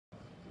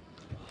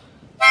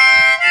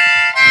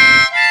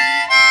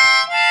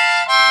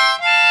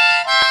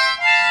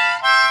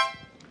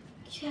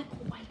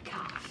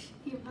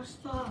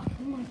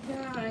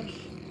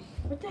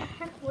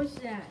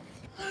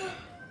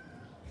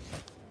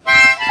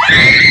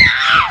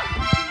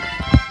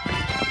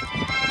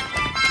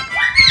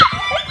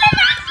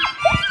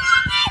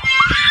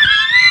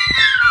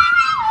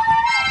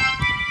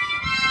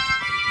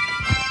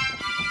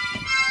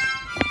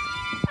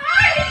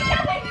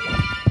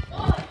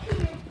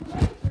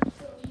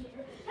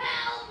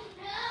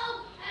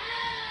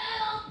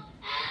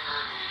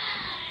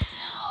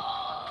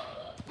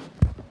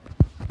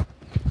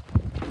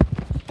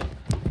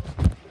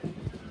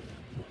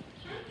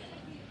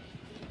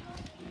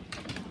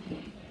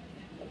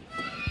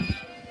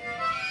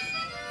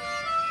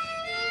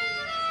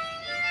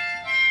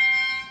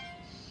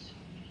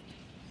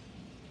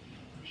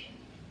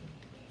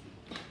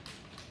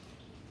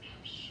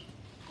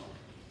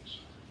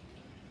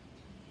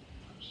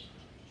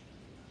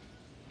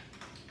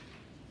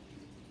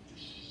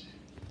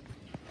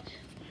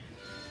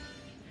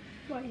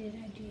Why did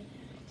I do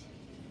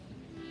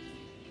that?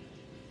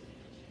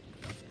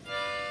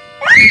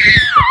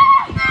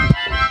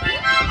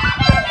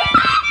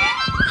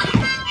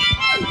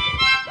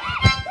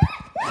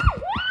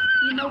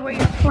 You know where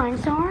your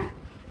planks are?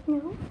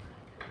 No.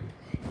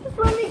 Just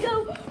let me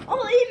go.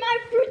 I'll eat my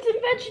fruits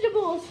and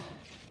vegetables.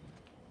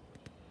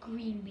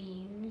 Green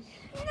beans.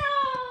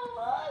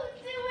 No, I'll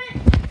do it.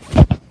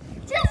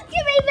 Just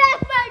give me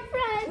back my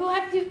friend. You'll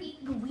have to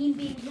eat green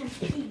beans and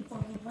peas for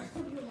the rest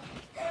of your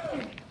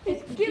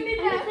life. Give me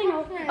back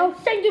my friend. I'll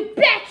send you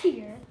back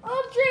here.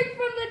 I'll drink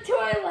from the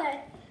toilet.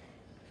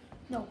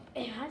 No,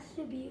 it has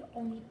to be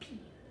only pee.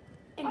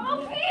 And I'll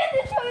green- pee in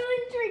the toilet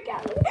and drink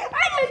out of it.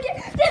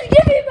 Just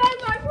give me back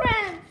my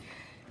friend.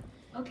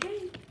 Okay.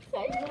 Is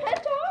that your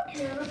pet dog?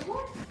 Yeah, of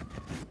course.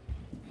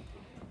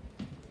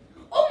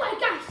 Oh my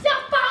gosh,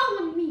 stop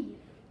following me.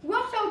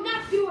 Russell,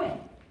 not do it.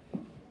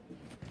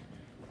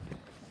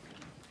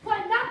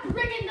 But not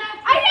bringing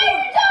that. I know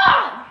your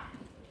dog.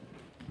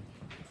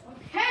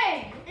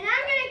 Okay. And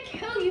I'm gonna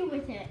kill you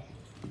with it.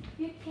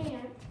 You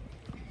can't.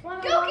 Go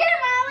get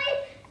him, Ollie.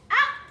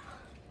 Out.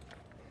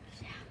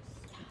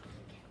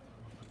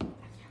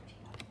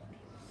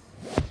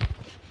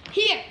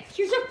 Here's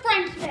your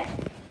friend's bed.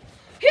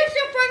 Here's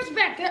your friend's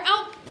bed.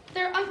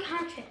 They're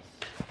unconscious.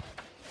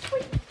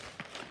 Wait.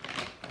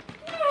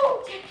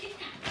 No, Jack, get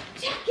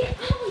that. Jack, get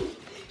Ollie.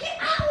 Get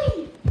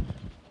Ollie.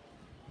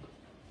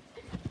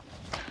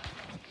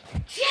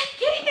 Jack,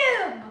 get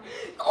him.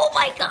 Oh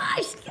my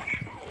gosh.